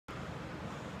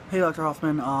Hey, Dr.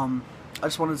 Hoffman. I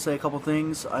just wanted to say a couple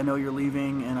things. I know you're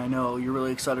leaving, and I know you're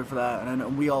really excited for that, and I know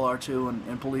we all are too.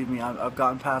 And believe me, I've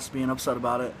gotten past being upset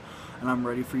about it, and I'm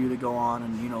ready for you to go on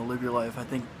and live your life. I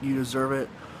think you deserve it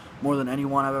more than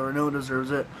anyone I've ever known deserves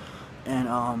it. And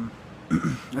I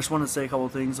just wanted to say a couple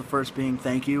things. The first being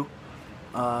thank you.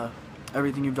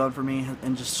 Everything you've done for me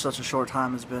in just such a short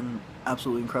time has been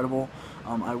absolutely incredible.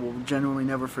 I will genuinely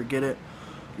never forget it.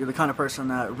 You're the kind of person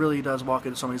that really does walk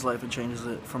into somebody's life and changes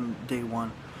it from day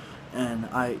one. And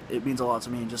it means a lot to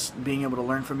me. Just being able to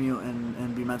learn from you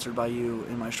and be mentored by you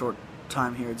in my short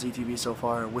time here at ZTV so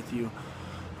far with you,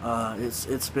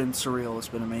 it's been surreal. It's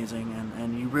been amazing,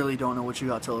 and you really don't know what you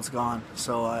got till it's gone.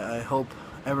 So I hope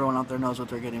everyone out there knows what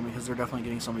they're getting, because they're definitely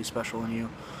getting somebody special in you.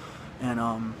 And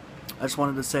I just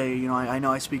wanted to say, I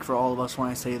know I speak for all of us when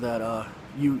I say that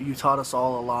you taught us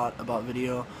all a lot about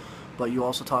video, but you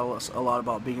also taught us a lot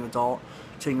about being an adult,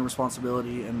 taking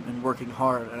responsibility, and working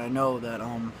hard. And I know that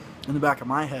in the back of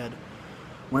my head,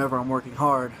 whenever I'm working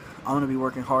hard, I'm going to be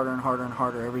working harder and harder and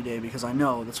harder every day, because I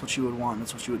know that's what you would want,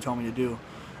 that's what you would tell me to do.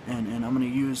 And I'm going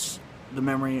to use the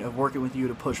memory of working with you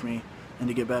to push me and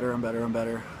to get better and better and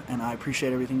better. And I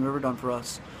appreciate everything you've ever done for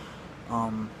us.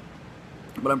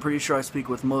 But I'm pretty sure I speak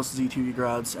with most ZTV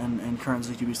grads and current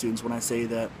ZTV students when I say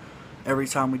that every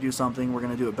time we do something, we're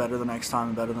going to do it better the next time,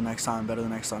 and better the next time, and better the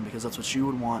next time, because that's what you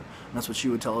would want, and that's what you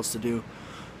would tell us to do.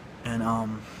 And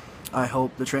I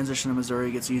hope the transition to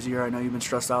Missouri gets easier. I know you've been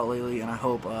stressed out lately, and I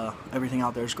hope everything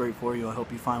out there is great for you. I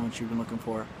hope you find what you've been looking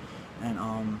for. And,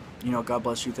 God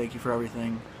bless you. Thank you for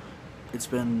everything. It's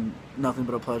been nothing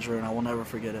but a pleasure, and I will never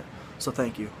forget it. So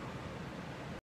thank you.